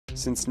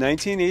Since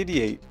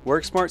 1988,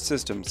 Worksmart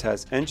Systems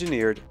has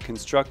engineered,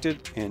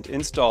 constructed, and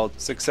installed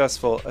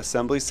successful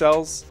assembly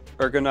cells,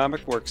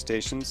 ergonomic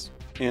workstations,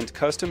 and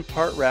custom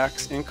part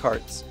racks and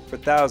carts for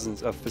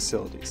thousands of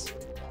facilities.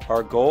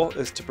 Our goal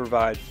is to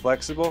provide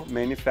flexible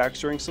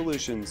manufacturing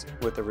solutions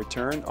with a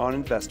return on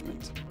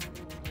investment.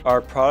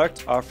 Our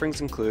product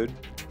offerings include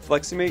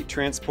Fleximate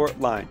Transport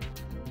Line,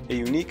 a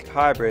unique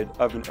hybrid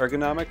of an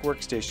ergonomic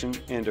workstation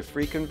and a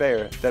free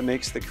conveyor that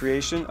makes the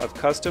creation of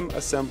custom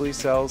assembly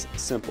cells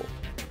simple.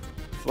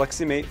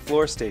 Fleximate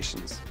Floor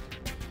Stations,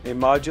 a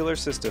modular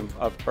system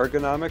of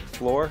ergonomic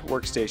floor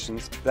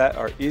workstations that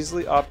are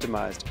easily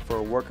optimized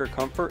for worker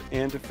comfort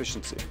and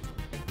efficiency.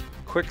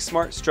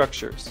 Quixxsmart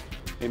Structures,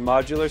 a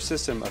modular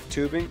system of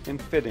tubing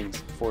and fittings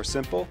for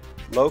simple,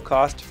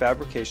 low-cost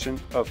fabrication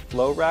of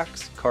flow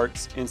racks,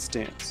 carts, and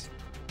stands.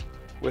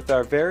 With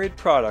our varied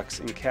products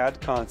and CAD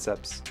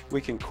concepts,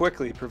 we can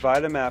quickly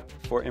provide a map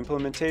for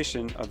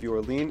implementation of your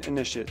lean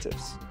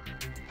initiatives.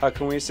 How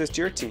can we assist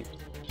your team?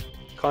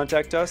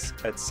 Contact us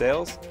at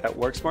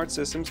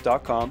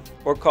sales@worksmartsystems.com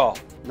or call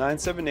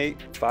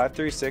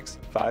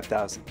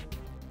 978-536-5000.